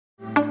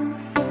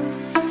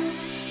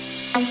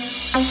Hello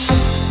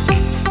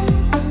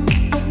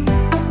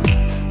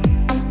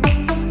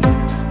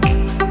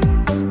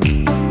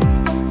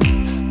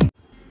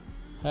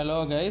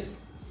guys,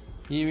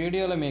 ఈ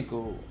వీడియోలో మీకు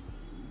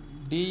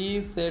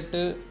DEECET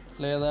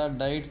లేదా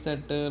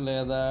DIETCET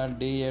లేదా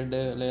D.ED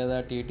లేదా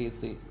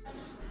TTC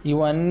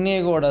ఇవన్నీ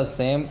కూడా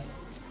సేమ్.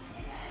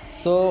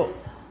 సో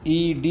ఈ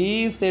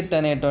DEECET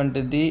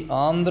అనేటువంటిది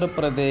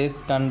ఆంధ్రప్రదేశ్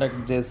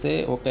కండక్ట్ చేసే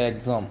ఒక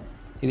ఎగ్జామ్.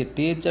 ఇది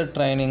టీచర్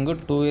ట్రైనింగ్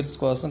 2 years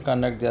కోసం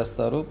కండక్ట్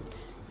చేస్తారు.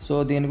 సో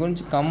దీని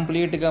గురించి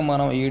కంప్లీట్గా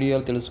మనం ఈ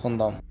వీడియోలో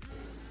తెలుసుకుందాం.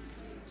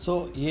 So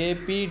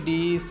AP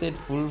DEECET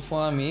full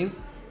form is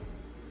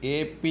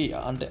AP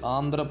అంటే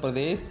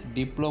Andhra Pradesh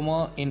diploma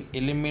in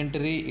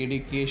elementary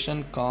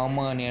education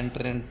common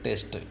entrance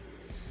test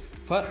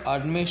for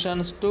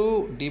admissions to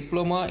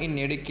diploma in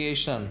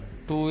education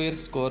 2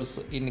 years course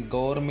in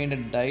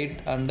government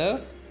diet and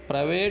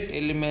private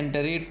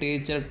elementary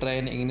teacher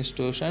training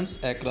institutions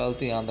across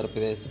the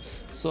Andhra Pradesh.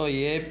 So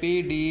AP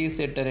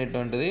DEECET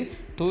అనేటువంటిది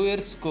 2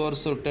 years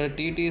course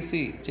TTC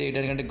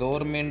చేయడానికి, అంటే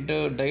government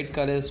diet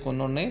colleges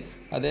కొన్ని ఉన్నాయి,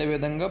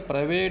 అదేవిధంగా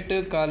private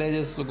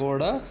కాలేజెస్లు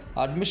కూడా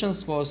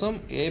admissions కోసం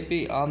AP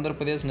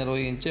Andhra Pradesh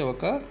నిర్వహించే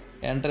ఒక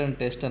ఎంట్రన్స్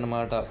టెస్ట్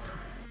అన్నమాట.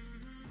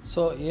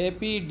 So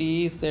AP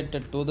DEECET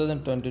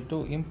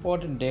 2022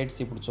 important dates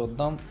ఇప్పుడు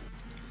చూద్దాం.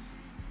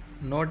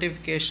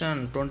 నోటిఫికేషన్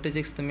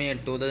 26th May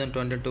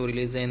 2022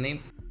 రిలీజ్ అయింది.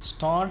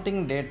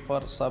 Starting date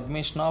for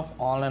submission of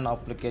online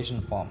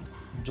application form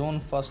June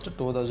 1st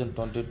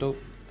 2022.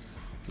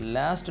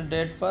 Last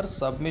date for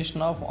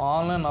submission of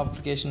online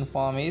application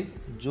form is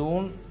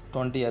June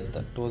 20th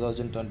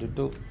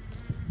 2022.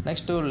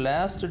 Next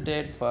last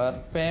date for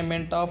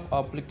payment of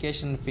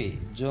application fee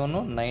June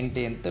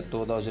 19th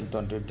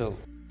 2022.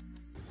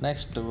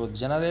 Next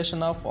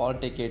generation of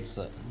all tickets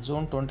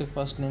June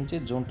 21st నుంచి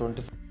June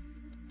 25th.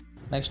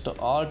 Next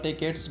all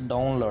tickets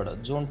download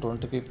June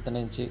 25th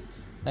నుంచి.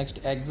 Next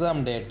exam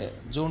date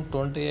June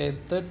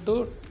 28th to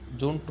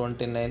June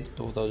 29th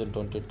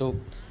 2022.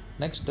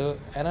 Next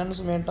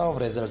announcement of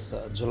results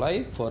July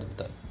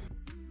 4th.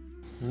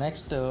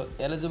 Next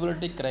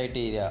eligibility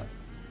criteria.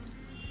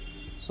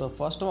 So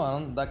first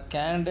one, the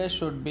candidate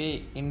should be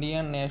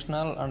Indian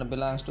national and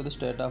belongs to the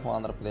state of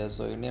Andhra Pradesh.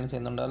 So Indians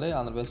ఏంది ఉండాలి,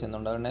 ఆంధ్రప్రదేశ్ ఏంది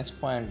ఉండాలి. Next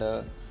point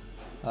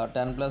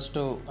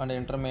 10+2 అంటే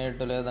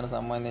intermediate లేదా దానికి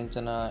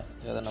సంబంధించిన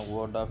ఏదైనా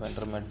board of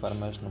intermediate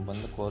formation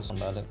పొంది కోర్స్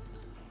ఉండాలి.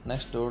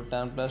 Next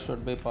 10+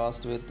 should be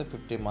passed with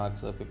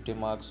 50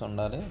 marks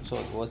ఉండాలి. సో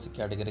ఓసీ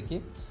కేటగిరీకి.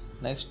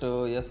 నెక్స్ట్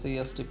SC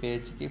ST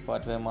పేజ్కి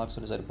 45 మార్క్స్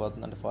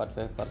సరిపోతుంది, అంటే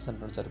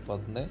 45%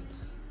 సరిపోతుంది.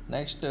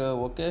 నెక్స్ట్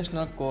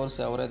వొకేషనల్ కోర్స్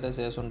ఎవరైతే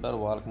చేసి ఉంటారో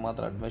వాళ్ళకి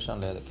మాత్రం అడ్మిషన్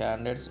లేదు.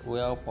 Candidates who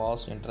have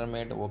passed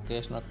intermediate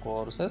vocational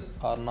courses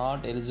are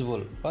not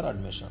eligible for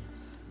admission.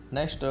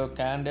 Next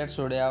candidates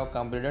should have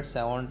completed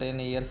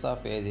 17 years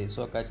of age.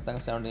 So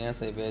ఖచ్చితంగా 17 years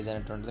ఏజ్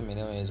అనేటువంటిది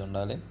మినిమం ఏజ్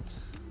ఉండాలి.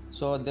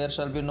 So there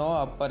shall be no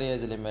upper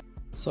age limit.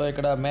 So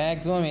ఇక్కడ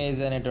maximum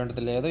age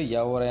అనేటువంటిది లేదు,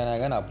 ఎవరైనా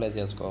కానీ apply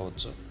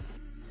చేసుకోవచ్చు.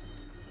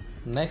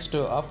 Next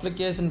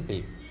application fee.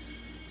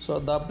 So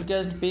the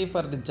application fee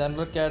for the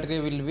general category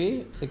will be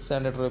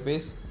 600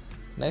 rupees.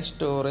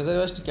 Next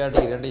reservation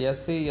category అంటే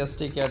SC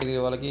ST category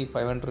వాళ్ళకి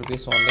 500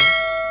 rupees only.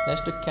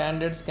 Next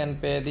candidates can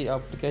pay the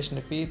application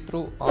fee through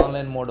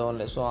online mode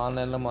only. So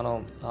online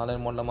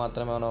మోడ్లో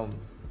మాత్రమే మనం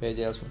pay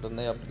చేయాల్సి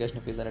ఉంటుంది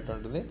application fees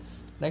అనేటువంటిది.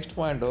 Next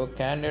point,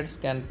 candidates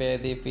can pay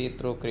the fee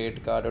through credit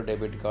card,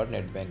 debit card,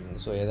 net banking.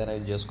 So ఏదైనా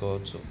use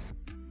చేసుకోవచ్చు.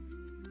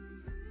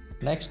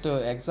 Next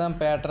exam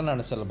pattern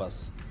and syllabus.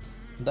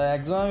 The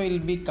exam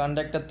will be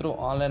conducted through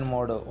online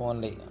mode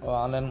only.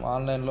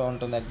 ఆన్లైన్లో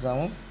ఉంటుంది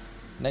exam.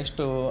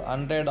 Next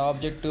 100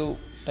 objective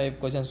type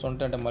questions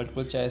ఉంటాయి, అంటే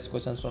multiple choice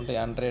questions ఉంటాయి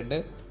 100.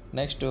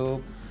 Next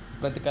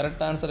ప్రతి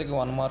correct ఆన్సర్కి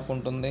 1 mark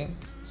ఉంటుంది.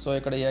 So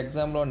ఇక్కడ ఈ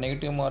ఎగ్జామ్లో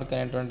నెగిటివ్ మార్క్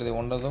అనేటువంటిది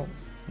ఉండదు.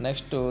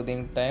 నెక్స్ట్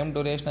దీనికి టైం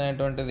డ్యూరేషన్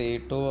అనేటువంటిది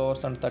 2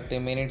 hours and 30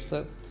 minutes.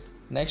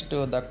 Next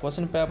the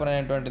question paper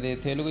అనేటువంటిది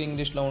తెలుగు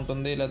ఇంగ్లీష్లో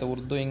ఉంటుంది, లేదా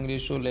ఉర్దూ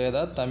ఇంగ్లీషు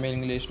లేదా తమిళ్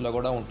ఇంగ్లీష్లో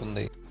కూడా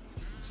ఉంటుంది.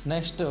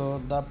 Next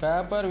the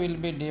paper will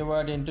be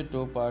divide into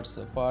 2 parts,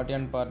 part A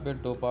and part B.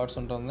 2 parts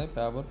ఉంటుంది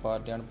paper,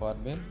 part A and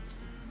part B.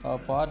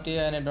 Part A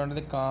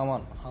అనేటువంటిది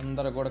కామన్,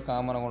 అందరూ కూడా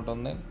కామన్గా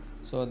ఉంటుంది.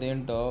 సో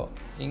దీంట్లో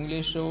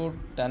ఇంగ్లీషు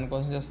 10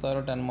 questions ఇస్తారు,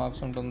 10 marks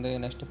ఉంటుంది.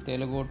 Next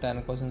Telugu 10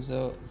 questions,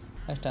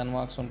 next 10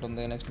 marks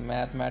ఉంటుంది. Next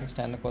mathematics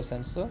 10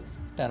 questions,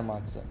 10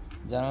 marks.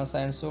 General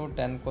science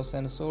 10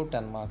 questions,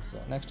 10 marks.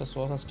 Next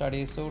social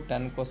studies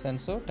 10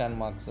 questions, 10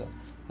 marks.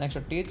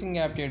 Next teaching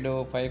aptitude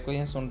 5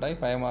 questions ఉంటాయి,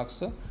 5 marks.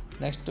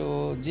 Next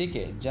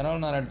GK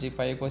general knowledge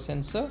 5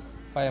 questions,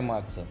 5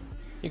 marks.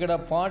 ఇక్కడ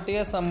part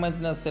A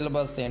సంబంధించిన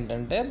syllabus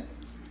ఏంటంటే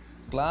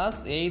class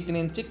 8th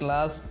నుంచి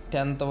class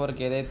 10th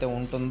వరకు ఏదైతే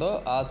ఉంటుందో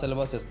ఆ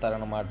syllabus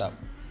ఇస్తారనమాట.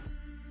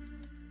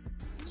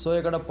 సో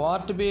ఇక్కడ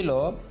పార్ట్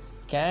Bలో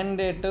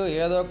క్యాండిడేట్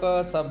ఏదో ఒక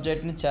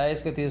సబ్జెక్ట్ని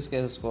ఛాయిస్గా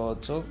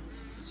తీసుకేసుకోవచ్చు.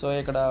 సో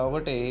ఇక్కడ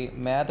ఒకటి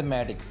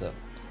మ్యాథమెటిక్స్.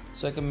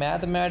 సో ఇక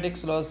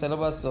మ్యాథమెటిక్స్లో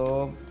syllabus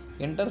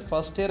inter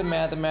first year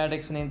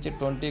mathematics నుంచి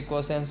 20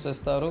 questions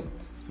ఇస్తారు.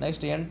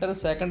 Next inter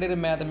second year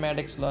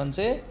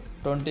మ్యాథమెటిక్స్లోంచి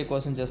 20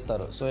 questions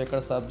ఇస్తారు. సో ఇక్కడ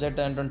సబ్జెక్ట్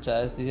అనేటువంటి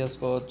ఛాయిస్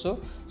తీసేసుకోవచ్చు.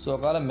 సో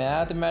ఒకవేళ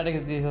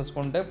మ్యాథమెటిక్స్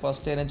తీసేసుకుంటే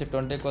ఫస్ట్ ఇయర్ నుంచి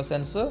 20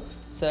 క్వశ్చన్స్,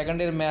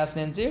 సెకండ్ ఇయర్ మ్యాథ్స్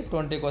నుంచి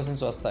 20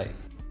 క్వశ్చన్స్ వస్తాయి.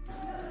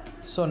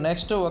 సో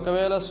నెక్స్ట్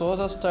ఒకవేళ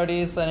సోషల్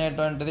స్టడీస్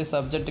అనేటువంటిది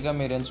సబ్జెక్ట్గా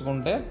మీరు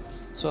ఎంచుకుంటే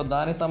సో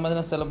దానికి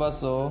సంబంధించిన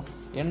syllabus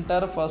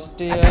inter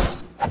first year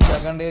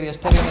second year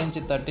history నుంచి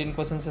 13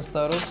 క్వశ్చన్స్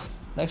ఇస్తారు.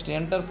 Next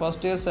inter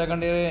first year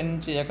second year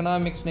నుంచి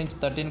ఎకనామిక్స్ నుంచి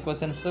 13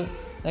 questions,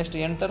 next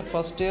inter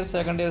first year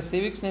second year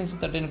civics నుంచి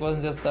 13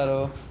 క్వశ్చన్స్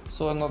ఇస్తారు.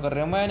 సో ఇంకొక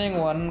రిమైనింగ్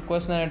 1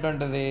 క్వశ్చన్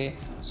అనేటువంటిది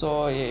సో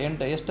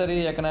హిస్టరీ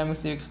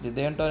ఎకనామిక్స్ సివిక్స్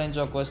దేంట్లో నుంచి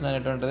ఒక క్వశ్చన్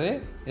అనేటువంటిది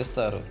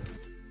ఇస్తారు.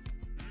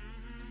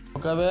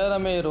 ఒకవేళ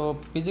మీరు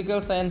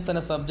ఫిజికల్ సైన్స్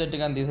అనే సబ్జెక్ట్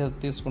కానీ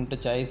తీసుకుంటే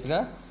చాయిస్గా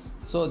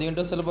సో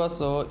దీంట్లో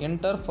syllabus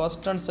inter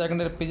first and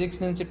second year physics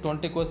నుంచి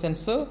 20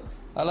 క్వశ్చన్స్,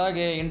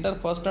 అలాగే inter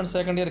first and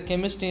second year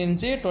chemistry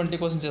నుంచి 20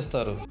 క్వశ్చన్స్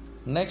ఇస్తారు.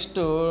 నెక్స్ట్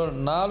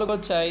 4వ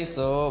చాయిస్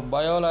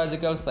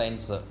బయోలాజికల్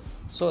సైన్స్.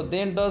 సో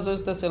దీంట్లో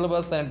చూస్తే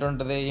సిలబస్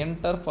అనేటువంటిది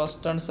inter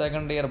first and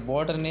second year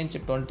botany నుంచి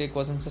 20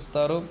 క్వశ్చన్స్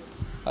ఇస్తారు.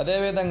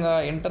 అదేవిధంగా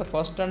inter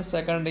first and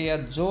second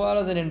year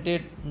zoology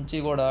నుంచి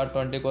కూడా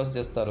 20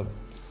 క్వశ్చన్స్ ఇస్తారు.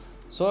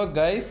 సో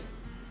గైస్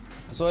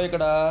సో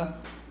ఇక్కడ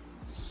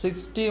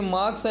 60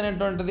 మార్క్స్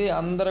అనేటువంటిది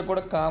అందరూ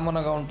కూడా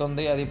కామన్గా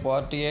ఉంటుంది, అది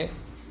part A.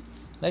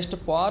 Next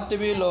part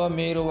below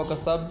మీరు ఒక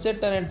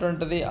సబ్జెక్ట్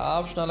అనేటువంటిది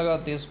ఆప్షనల్గా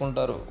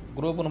తీసుకుంటారు,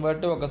 గ్రూప్ను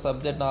బట్టి ఒక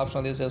సబ్జెక్ట్ని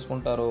ఆప్షనల్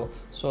తీసేసుకుంటారు.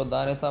 సో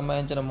దానికి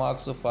సంబంధించిన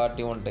మార్క్స్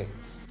 40 ఉంటాయి.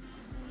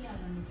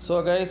 సో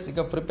గైస్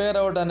ఇక ప్రిపేర్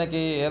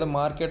అవ్వడానికి ఏదో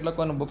మార్కెట్లో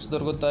కొన్ని బుక్స్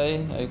దొరుకుతాయి,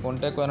 అవి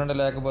కొంటే కొనండి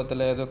లేకపోతే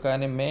లేదు.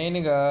 కానీ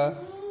మెయిన్గా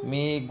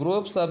మీ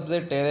గ్రూప్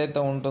సబ్జెక్ట్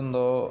ఏదైతే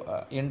ఉంటుందో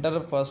inter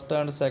first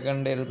and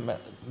second year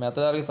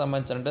మెథడాలజీకి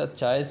సంబంధించిన అంటే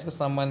చాయిస్కి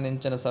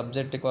సంబంధించిన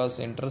సబ్జెక్ట్ కోసం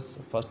inter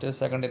first year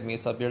second year మీ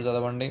సబ్జెక్ట్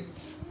చదవండి.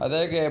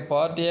 అలాగే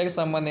పార్ట్ ఏకి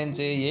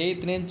సంబంధించి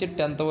 8th నుంచి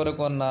 10th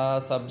వరకు ఉన్న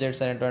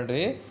సబ్జెక్ట్స్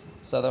అనేటువంటివి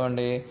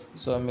చదవండి.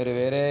 సో మీరు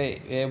వేరే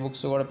ఏ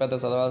బుక్స్ కూడా పెద్ద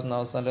చదవాల్సిన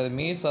అవసరం లేదు.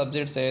 మీ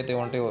సబ్జెక్ట్స్ ఏవైతే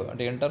ఉంటాయో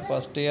అంటే inter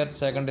first year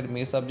second year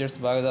మీ సబ్జెక్ట్స్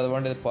బాగా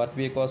చదవండి, ఇది పార్ట్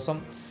బి కోసం.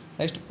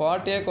 నెక్స్ట్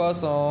పార్ట్ ఏ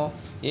కోసం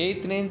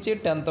 8th నుంచి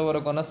 10th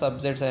వరకు ఉన్న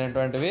సబ్జెక్ట్స్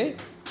అనేటువంటివి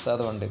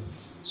చదవండి.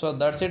 So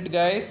that's it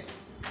guys,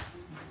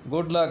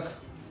 good luck.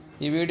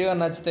 ఈ వీడియో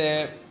నచ్చితే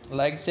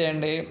లైక్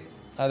చేయండి,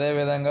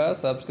 అదేవిధంగా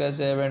సబ్స్క్రైబ్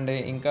చేయండి.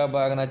 ఇంకా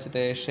బాగా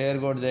నచ్చితే షేర్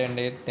కూడా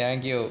చేయండి.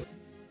 Thank you.